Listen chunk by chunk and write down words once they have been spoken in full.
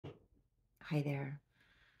Hi there.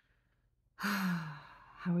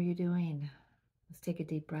 How are you doing? Let's take a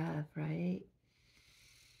deep breath, right?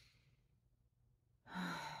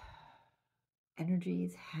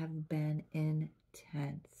 Energies have been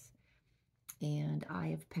intense, and I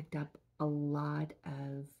have picked up a lot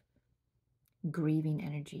of grieving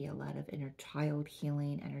energy, a lot of inner child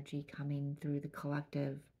healing energy coming through the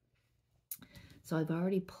collective. So I've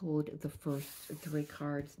already pulled the first 3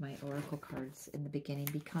 cards, my oracle cards, in the beginning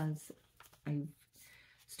because I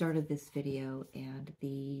started this video and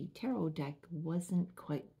the tarot deck wasn't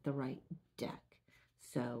quite the right deck.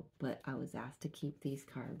 So, but I was asked to keep these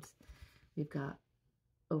cards. We've got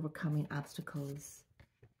overcoming obstacles.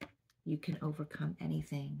 You can overcome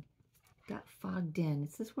anything. Got fogged in.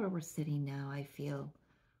 This is where we're sitting now, I feel.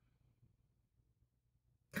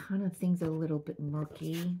 Kind of things a little bit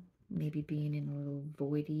murky. Maybe being in a little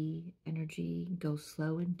voidy energy. Go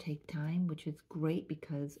slow and take time, which is great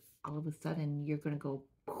because all of a sudden you're going to go,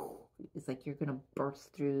 it's like you're going to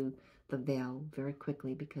burst through the veil very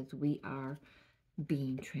quickly because we are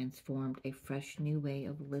being transformed. A fresh new way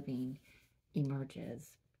of living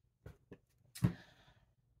emerges.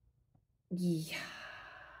 Yeah.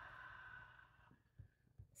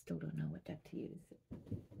 Still don't know what deck to use.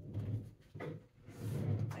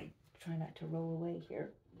 I try not to roll away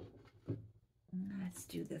here. Let's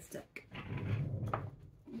do this deck.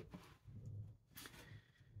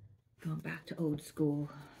 Going back to old school.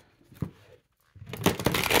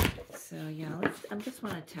 So yeah, I just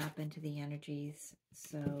want to tap into the energies.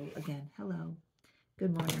 So again, hello,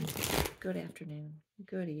 good morning, good afternoon,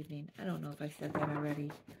 good evening. I don't know if I said that already.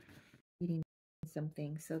 Eating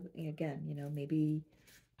something. So again, you know, maybe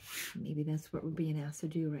that's what we're being asked to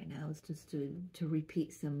do right now, is just to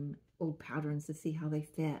repeat some old patterns to see how they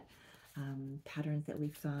fit. Patterns that we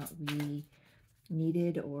thought we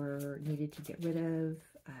needed or needed to get rid of.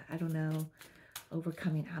 I don't know.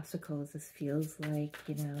 Overcoming obstacles. This feels like,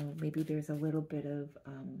 you know, maybe there's a little bit of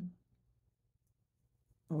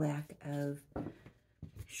lack of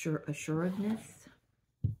assuredness.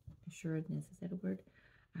 Assuredness, is that a word?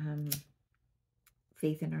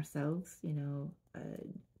 Faith in ourselves, you know,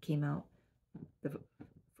 came out the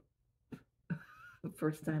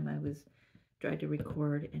first time I was tried to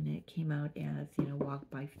record, and it came out as, you know, walk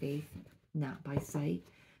by faith, not by sight,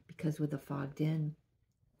 because with the fogged in,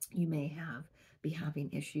 you may be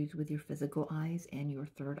having issues with your physical eyes and your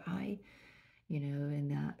third eye, you know,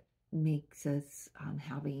 and that makes us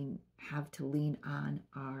have to lean on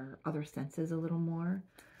our other senses a little more.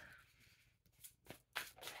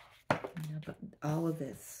 You know, but all of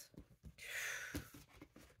this,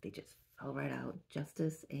 they just fell right out.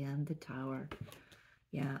 Justice and the Tower.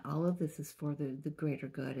 Yeah, all of this is for the greater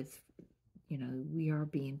good. It's, you know, we are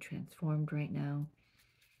being transformed right now.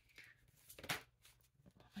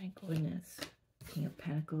 My goodness. King of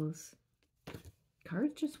Pentacles.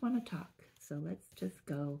 Cards just want to talk. So let's just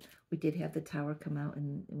go. We did have the Tower come out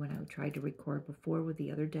and when I tried to record before with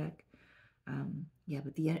the other deck. Yeah,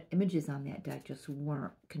 but the images on that deck just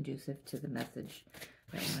weren't conducive to the message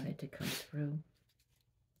that I wanted to come through.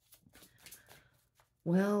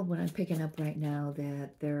 Well, what I'm picking up right now,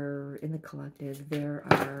 that there, in the collective, there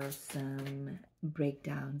are some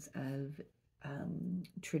breakdowns of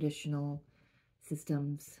traditional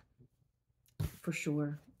systems, for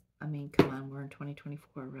sure. I mean, come on, we're in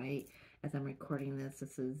 2024, right? As I'm recording this,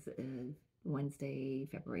 this is Wednesday,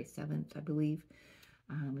 February 7th, I believe.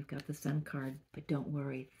 We've got the Sun card, but don't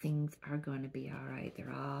worry, things are going to be all right.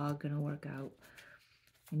 They're all going to work out.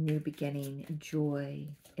 A new beginning, joy,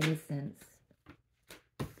 innocence,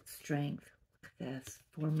 strength. Look at this.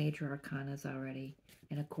 4 major arcanas already,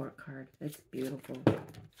 and a court card. That's beautiful.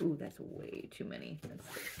 Ooh, that's way too many.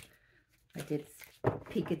 I did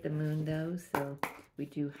peek at the moon, though, so we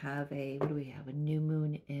do have a, what do we have? A new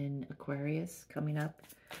moon in Aquarius coming up.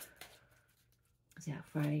 Is that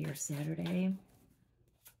Friday or Saturday?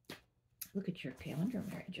 Look at your calendar,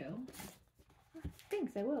 Mary Jo.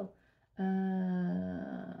 Thanks, I will.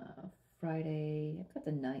 Friday, I've got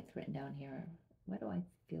the 9th written down here. Why do I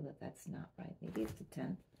feel that that's not right? Maybe it's the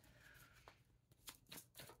 10th.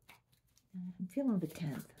 I'm feeling the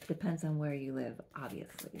 10th. Depends on where you live,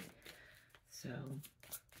 obviously. So,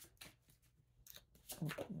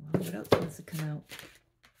 what else wants to come out?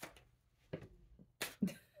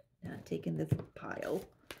 Not taking this pile.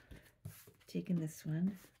 Taking this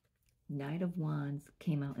one. Knight of Wands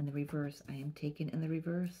came out in the reverse. I am taken in the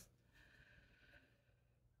reverse.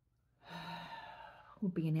 We're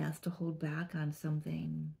being asked to hold back on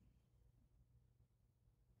something.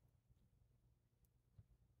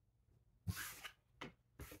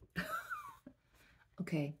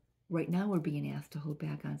 Okay, right now we're being asked to hold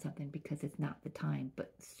back on something because it's not the time,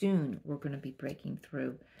 but soon we're going to be breaking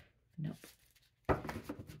through. Nope.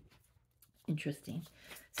 Interesting.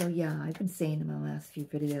 So yeah, I've been saying in my last few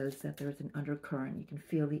videos that there's an undercurrent. You can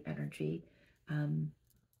feel the energy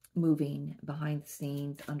moving behind the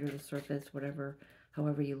scenes, under the surface, whatever,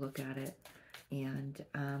 however you look at it. And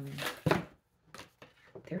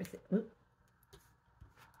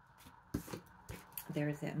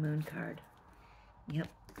there's that moon card. Yep,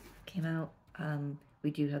 came out.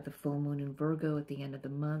 We do have the full moon in Virgo at the end of the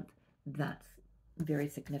month. That's very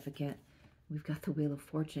significant. We've got the Wheel of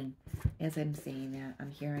Fortune. As I'm saying that,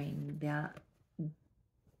 I'm hearing that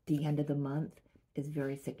the end of the month is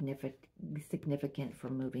very significant for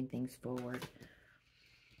moving things forward.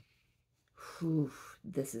 Whew,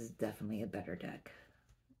 this is definitely a better deck.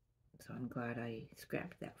 So I'm glad I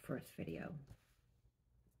scrapped that first video.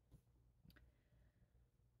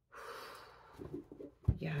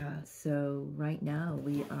 Yeah, so right now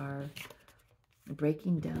we are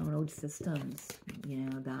breaking down old systems. You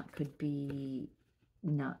know, that could be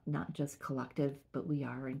not just collective, but we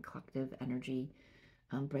are in collective energy,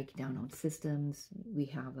 breaking down old systems. We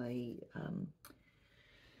have an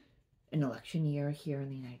election year here in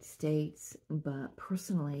the United States, but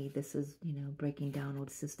personally, this is, you know, breaking down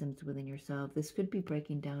old systems within yourself. This could be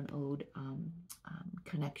breaking down old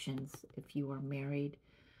connections if you are married.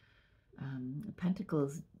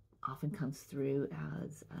 Pentacles often comes through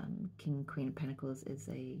as King, Queen of Pentacles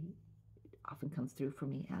often comes through for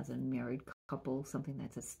me as a married couple, something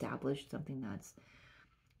that's established, something that's,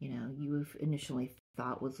 you know, you initially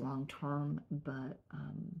thought was long-term, but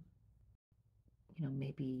you know,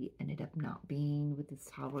 maybe ended up not being with this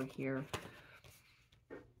Tower here.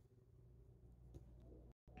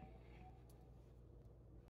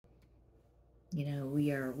 You know,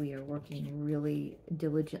 we are working really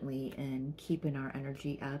diligently and keeping our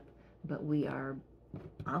energy up, but we are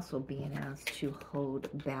also being asked to hold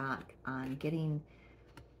back on getting.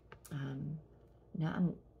 Now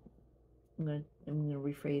I'm gonna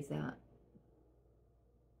rephrase that.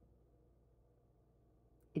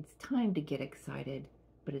 It's time to get excited,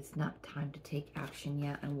 but it's not time to take action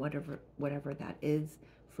yet, and whatever that is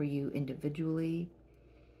for you individually.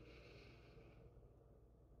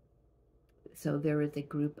 So there is a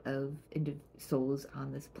group of souls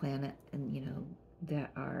on this planet, and you know,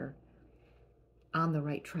 that are on the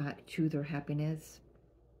right track to their happiness.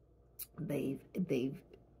 They've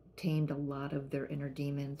tamed a lot of their inner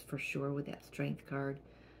demons for sure with that Strength card.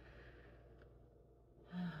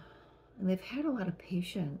 And they've had a lot of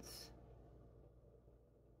patience.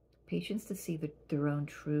 Patience to see their own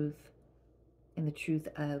truth and the truth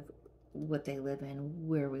of what they live in,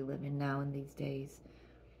 where we live in now in these days.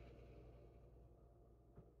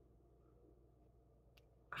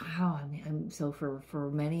 So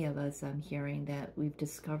for many of us, I'm hearing that we've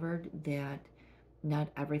discovered that not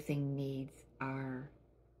everything needs our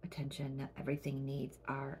attention, not everything needs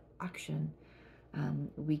our action.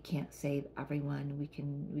 We can't save everyone. We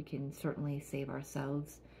can certainly save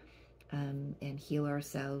ourselves and heal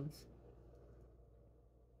ourselves.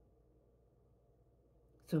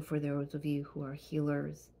 So for those of you who are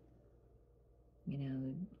healers, you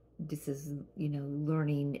know, this is, you know,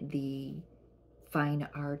 learning the fine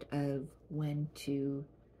art of when to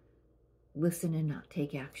listen and not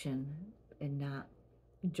take action, and not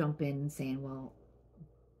jump in saying, well,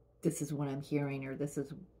 this is what I'm hearing, or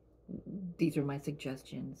these are my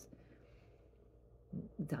suggestions.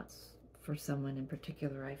 That's for someone in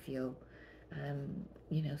particular, I feel.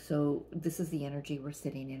 You know, so this is the energy we're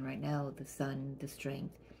sitting in right now, the Sun, the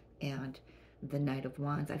Strength, and the Knight of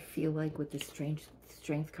Wands. I feel like with this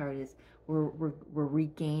Strength card is we're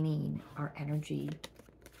regaining our energy.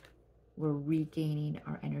 We're regaining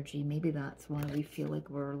our energy. Maybe that's why we feel like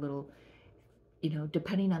we're a little, you know,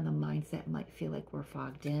 depending on the mindset, might feel like we're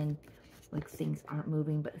fogged in, like things aren't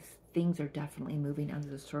moving, but things are definitely moving under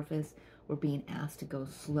the surface. We're being asked to go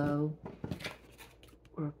slow.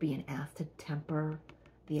 We're being asked to temper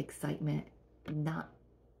the excitement, not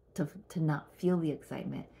to not feel the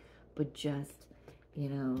excitement, but just, you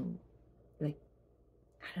know, like,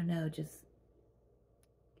 I don't know, just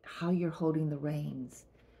how you're holding the reins,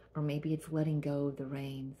 or maybe it's letting go of the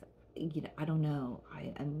reins. You know, I don't know.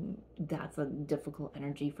 That's a difficult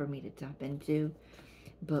energy for me to tap into,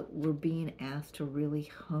 but we're being asked to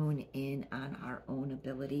really hone in on our own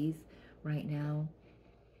abilities right now.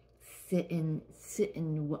 Sit in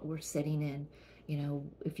what we're sitting in. You know,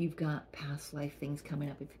 if you've got past life things coming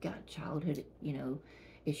up, if you've got childhood, you know,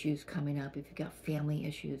 issues coming up, if you've got family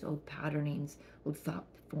issues, old patternings, old thought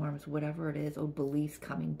forms, whatever it is, old beliefs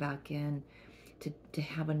coming back in, to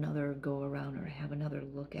have another go around or have another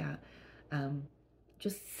look at.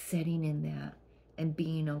 Just sitting in that and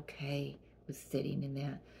being okay with sitting in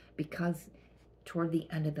that, because toward the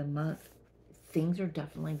end of the month, things are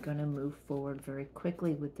definitely going to move forward very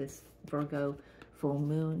quickly with this Virgo full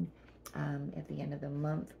moon at the end of the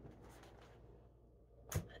month.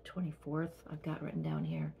 24th, I've got written down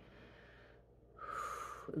here.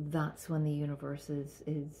 That's when the universe is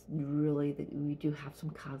really, that we do have some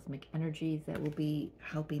cosmic energies that will be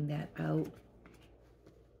helping that out.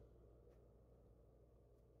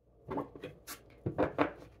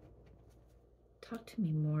 Talk to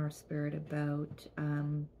me more, Spirit, about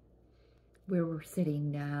where we're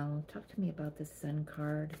sitting now. Talk to me about the Sun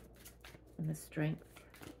card and the Strength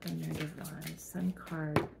and their Divine. Sun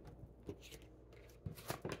card.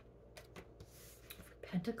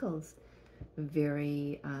 Pentacles.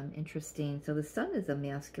 Very interesting. So the Sun is a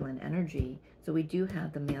masculine energy. So we do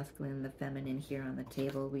have the masculine and the feminine here on the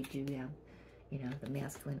table. We do have, you know, the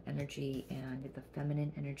masculine energy and the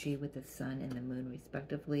feminine energy with the Sun and the Moon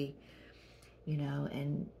respectively. You know,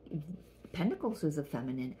 and Pentacles is a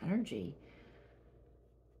feminine energy.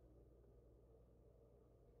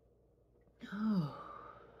 Oh.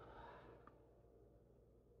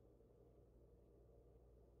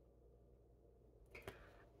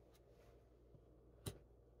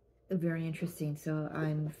 Very interesting. So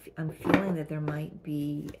I'm feeling that there might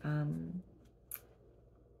be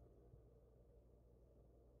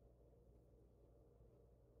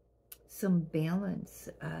some balance,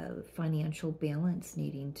 financial balance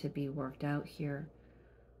needing to be worked out here.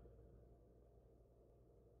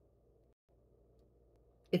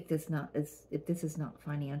 If this is not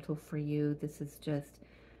financial for you, this is just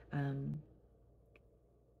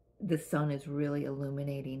the Sun is really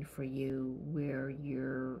illuminating for you where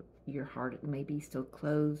your heart may be still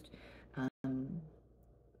closed in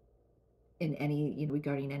any, you know,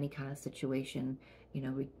 regarding any kind of situation, you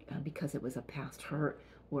know, because it was a past hurt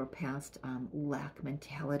or past lack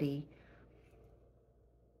mentality.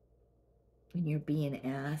 And you're being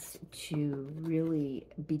asked to really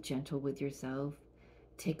be gentle with yourself,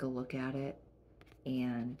 take a look at it,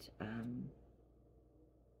 and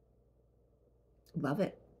love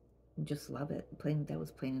it. Just love it. That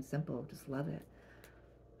was plain and simple. Just love it.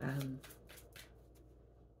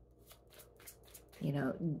 You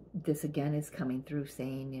know, this again is coming through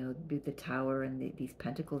saying, you know, the Tower and these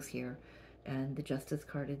Pentacles here, and the Justice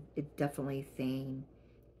card, it definitely saying,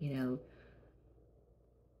 you know,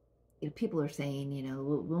 people are saying, you know,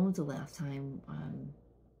 when was the last time,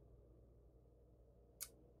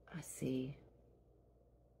 let's see.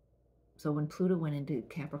 So when Pluto went into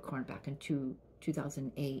Capricorn back in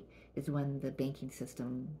 2008 is when the banking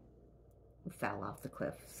system fell off the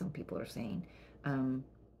cliff, some people are saying.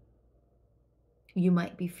 You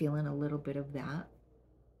might be feeling a little bit of that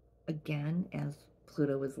again as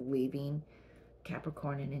Pluto is leaving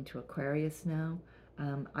Capricorn and into Aquarius now.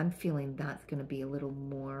 I'm feeling that's going to be a little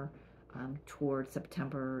more towards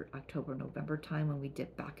September, October, November time when we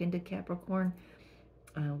dip back into Capricorn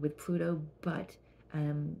with Pluto. But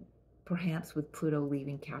perhaps with Pluto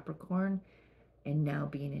leaving Capricorn and now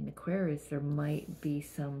being in Aquarius, there might be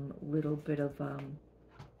some little bit of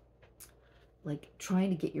like trying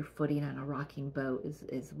to get your footing on a rocking boat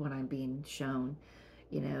is what I'm being shown,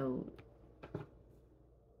 you know.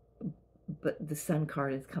 But the Sun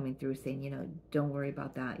card is coming through saying, you know, don't worry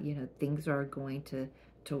about that. You know, things are going to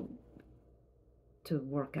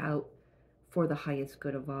work out for the highest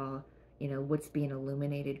good of all. You know, what's being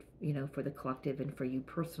illuminated, you know, for the collective and for you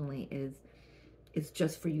personally is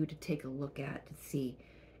just for you to take a look at to see,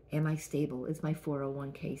 am I stable? Is my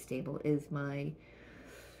 401k stable? Is my,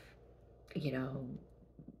 you know,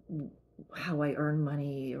 how I earn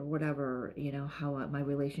money or whatever, you know, how my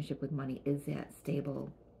relationship with money, is that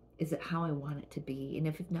stable? Is it how I want it to be? And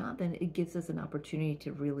if it's not, then it gives us an opportunity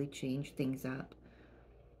to really change things up.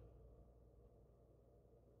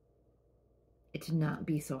 To not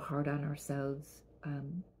be so hard on ourselves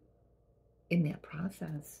in that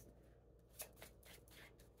process.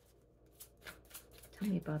 Tell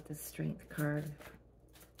me about the Strength card.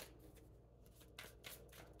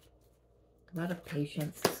 A lot of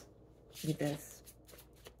patience with this.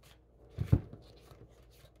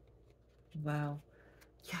 Wow.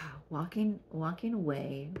 Yeah, walking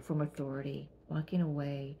away from authority, walking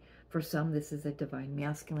away. For some, this is a divine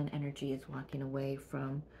masculine energy, is walking away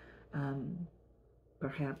from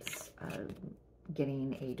perhaps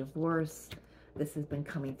getting a divorce. This has been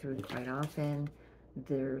coming through quite often.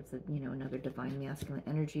 There's you know, another divine masculine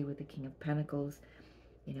energy with the King of Pentacles.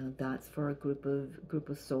 You know, that's for a group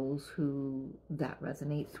of souls who that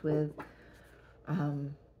resonates with.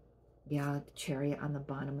 Yeah, the Chariot on the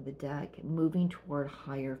bottom of the deck, moving toward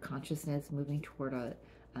higher consciousness, moving toward a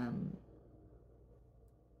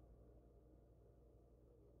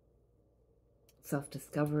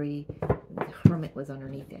self-discovery. The Hermit was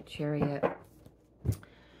underneath that Chariot.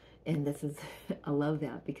 And this is, I love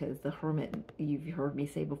that, because the Hermit, you've heard me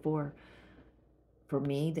say before, for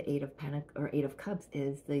me, the Eight of Cups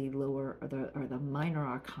is the lower or the minor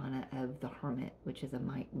arcana of the Hermit, which is a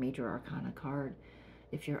major arcana card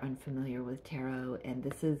if you're unfamiliar with tarot. And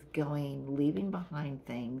this is leaving behind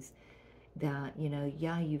things that, you know,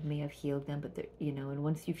 yeah, you may have healed them, but you know, and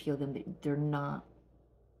once you've healed them, they're not,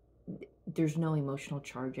 there's no emotional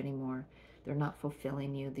charge anymore. They're not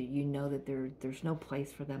fulfilling you. That you know that there's no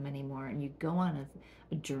place for them anymore, and you go on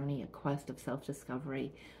a journey, a quest of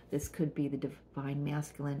self-discovery. This could be the divine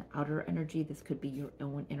masculine outer energy. This could be your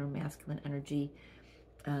own inner masculine energy.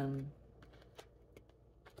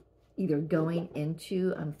 Either going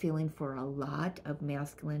into, I'm feeling for a lot of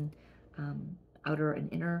masculine outer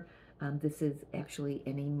and inner. This is actually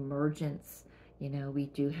an emergence. You know, we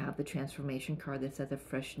do have the transformation card that says a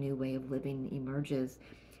fresh new way of living emerges.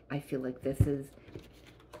 I feel like this is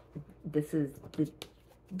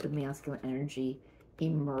the masculine energy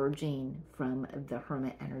emerging from the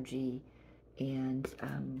Hermit energy and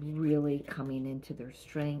really coming into their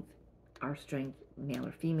strength. Our strength, male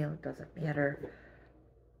or female, it doesn't matter.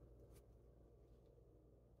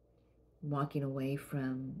 Walking away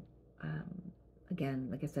from, again,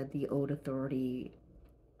 like I said, the old authority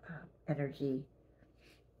energy.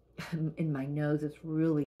 In my nose, it's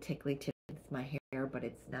really tickly. It's my hair, but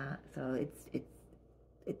it's not. So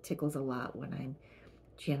it tickles a lot when I'm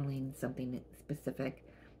channeling something specific,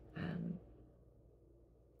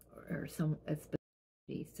 or some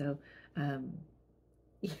specific. So,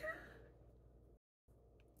 yeah.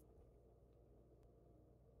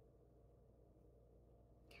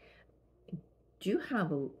 Do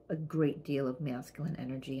have a great deal of masculine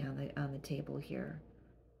energy on the table here,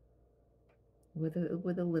 with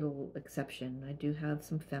a little exception. I do have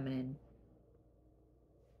some feminine.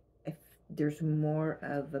 If there's more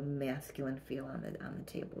of a masculine feel on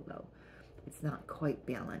the table, though, it's not quite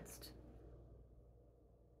balanced.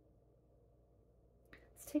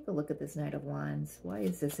 Let's take a look at this Knight of Wands. Why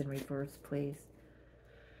is this in reverse, please?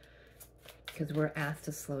 Because we're asked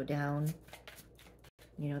to slow down.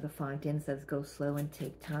 You know, the Fontaine says go slow and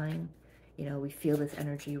take time. You know, we feel this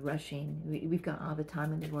energy rushing. We've got all the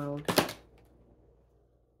time in the world.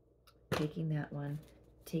 Taking that one.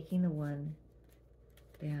 Taking the one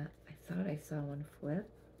that I thought I saw one flip.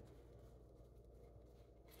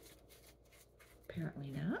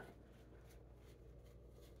 Apparently not.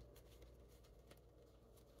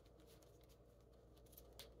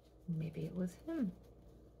 Maybe it was him.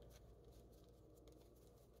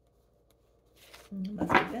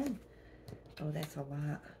 Must have been. Oh, that's a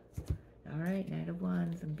lot. All right, Knight of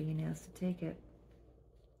Wands. I'm being asked to take it.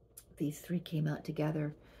 These three came out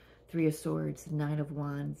together. Three of Swords, Nine of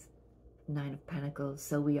Wands, Nine of Pentacles.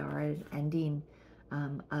 So we are at an ending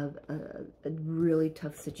of a really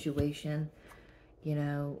tough situation. You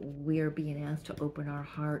know, we are being asked to open our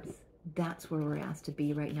hearts. That's where we're asked to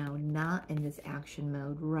be right now, not in this action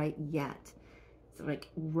mode right yet. So like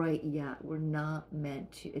right yet, we're not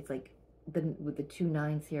meant to. It's like with the 2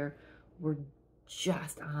 9s here, we're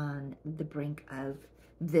just on the brink of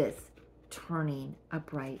this turning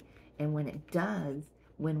upright. And when it does,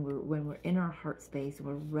 when we're in our heart space,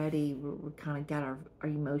 we're ready, we're kind of got our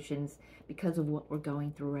emotions because of what we're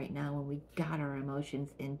going through right now, when we got our emotions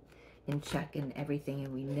in check and everything,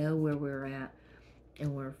 and we know where we're at,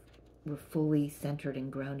 and we're fully centered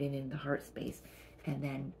and grounded in the heart space, and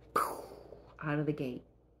then out of the gate,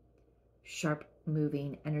 sharp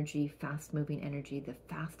moving energy, fast moving energy, the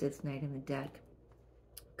fastest knight in the deck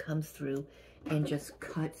comes through and just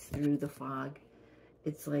cuts through the fog.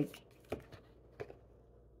 It's like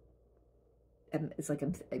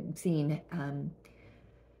I'm seeing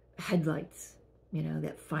headlights, you know,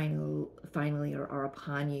 that finally are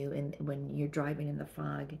upon you, and when you're driving in the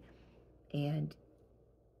fog, and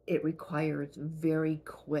it requires very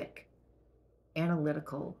quick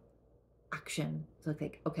analytical action. So it's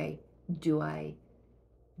like, okay, do I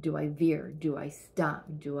veer? Do I stop?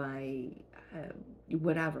 Do I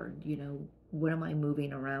whatever, you know, what am I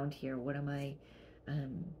moving around here? What am I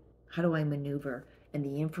how do I maneuver? And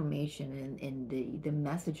the information and the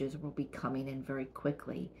messages will be coming in very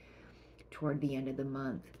quickly toward the end of the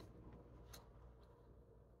month.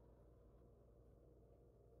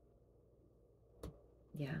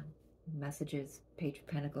 Yeah, messages, Page of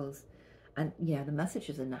Pentacles. And yeah, the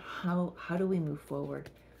messages and how do we move forward?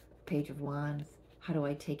 Page of Wands. How do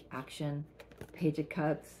I take action? Page of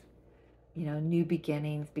Cups. you know, new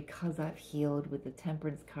beginnings because I've healed with the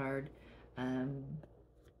Temperance card. Um,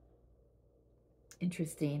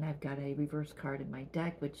 Interesting. I've got a reverse card in my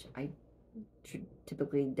deck, which I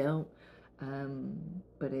typically don't,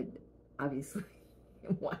 but it obviously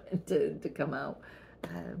wanted to come out.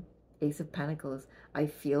 Ace of Pentacles. I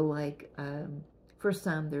feel like for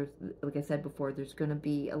some, there's, like I said before, there's going to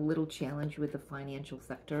be a little challenge with the financial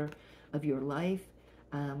sector of your life.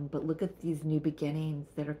 But look at these new beginnings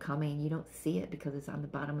that are coming. You don't see it because it's on the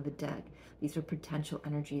bottom of the deck. These are potential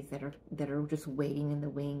energies that are just waiting in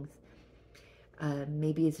the wings.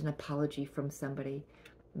 Maybe it's an apology from somebody.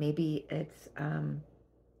 Maybe it's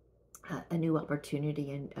a new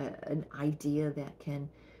opportunity and an idea that can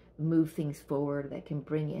move things forward, that can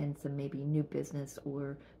bring in some maybe new business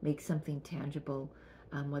or make something tangible,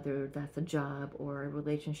 whether that's a job or a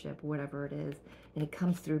relationship, whatever it is. And it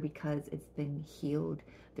comes through because it's been healed.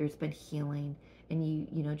 There's been healing. And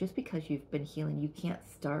you know, just because you've been healing, you can't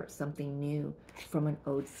start something new from an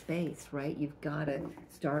old space, right? You've got to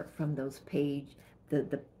start from those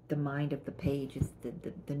the mind of the page is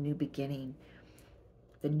the new beginning,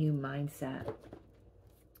 the new mindset.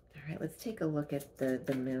 All right, let's take a look at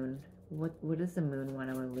the moon. What does the moon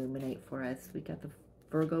want to illuminate for us? We got the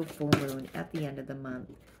Virgo full moon at the end of the month.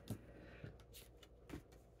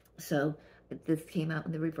 So this came out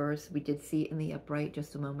in the reverse. We did see it in the upright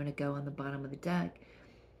just a moment ago on the bottom of the deck.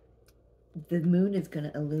 The moon is going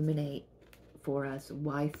to illuminate for us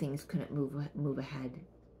why things couldn't move ahead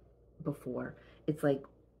before. It's like,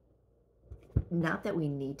 not that we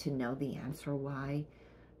need to know the answer why,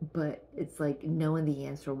 but it's like knowing the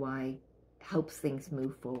answer why helps things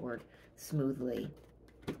move forward smoothly.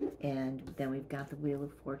 And then we've got the Wheel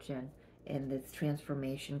of Fortune and this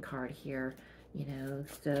transformation card here, you know.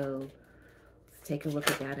 So let's take a look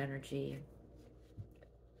at that energy.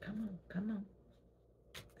 Come on, come on.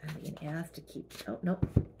 I'm being asked to keep, oh, nope,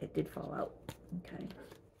 it did fall out. Okay.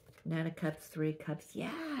 Nine of Cups, Three of Cups,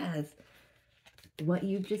 yes. What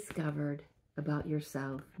you've discovered about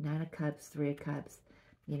yourself, Nine of Cups, Three of Cups,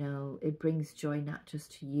 you know, it brings joy not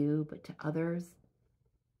just to you, but to others.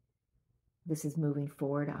 This is moving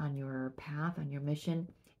forward on your path, on your mission.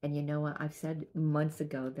 And you know what? I've said months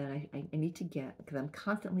ago that I need to get, because I'm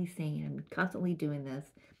constantly saying, I'm constantly doing this,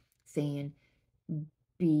 saying,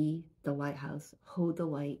 be the lighthouse, hold the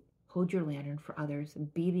light, hold your lantern for others,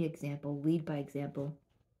 be the example, lead by example.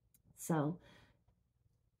 So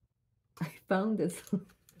I found this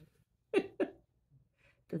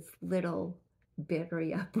this little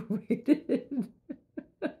battery operated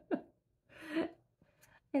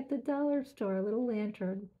at the dollar store, a little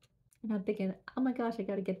lantern. And I'm thinking, oh my gosh, I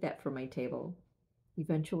got to get that for my table.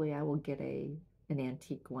 Eventually I will get an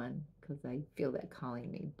antique one because I feel that calling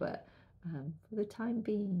me. But for the time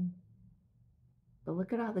being, but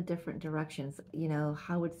look at all the different directions, you know,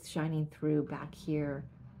 how it's shining through back here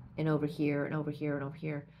and over here and over here and over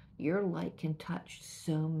here. Your light can touch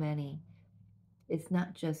so many. It's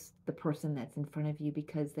not just the person that's in front of you,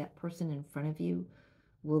 because that person in front of you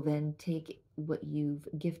will then take what you've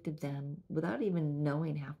gifted them without even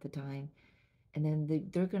knowing half the time. And then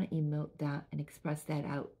they're going to emote that and express that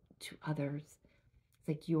out to others. It's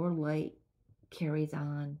like your light carries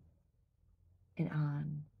on and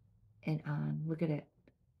on and on. Look at it.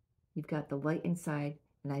 You've got the light inside,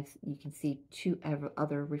 and you can see two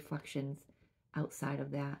other reflections outside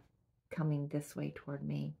of that coming this way toward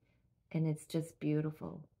me. And it's just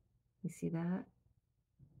beautiful. You see that?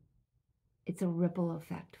 It's a ripple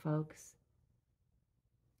effect, folks.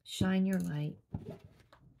 Shine your light.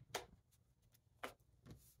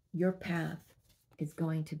 Your path is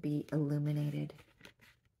going to be illuminated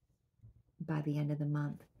by the end of the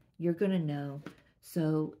month. You're going to know.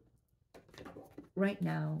 So right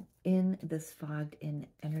now, in this fogged in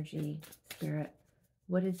energy, Spirit,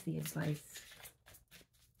 what is the advice?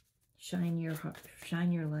 Shine your heart,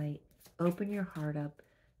 shine your light, open your heart up,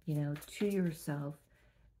 you know, to yourself.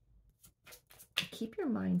 Keep your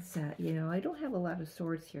mind set. You know, I don't have a lot of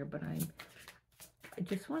swords here, but I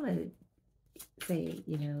just want to say,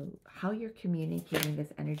 you know, how you're communicating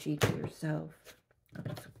this energy to yourself. Oh,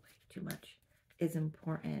 that's way too much. Is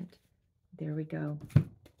important. There we go.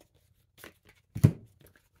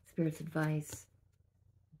 Spirit's advice: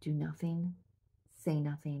 do nothing, say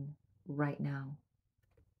nothing right now.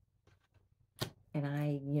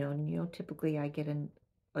 And you know, typically I get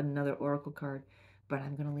another oracle card, but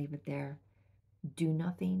I'm going to leave it there. Do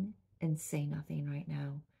nothing and say nothing right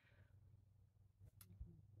now.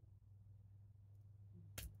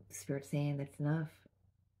 Spirit saying that's enough.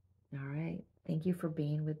 All right. Thank you for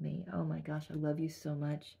being with me. Oh my gosh, I love you so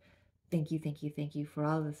much. Thank you, thank you, thank you for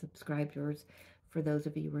all the subscribers, For those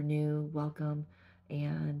of you who are new, welcome.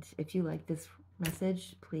 And if you like this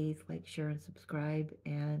message, please like, share, and subscribe.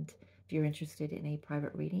 And if you're interested in a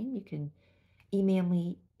private reading, you can email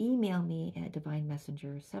me at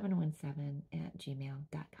divinemessenger717 at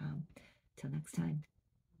gmail.com. Till next time,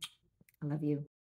 I love you.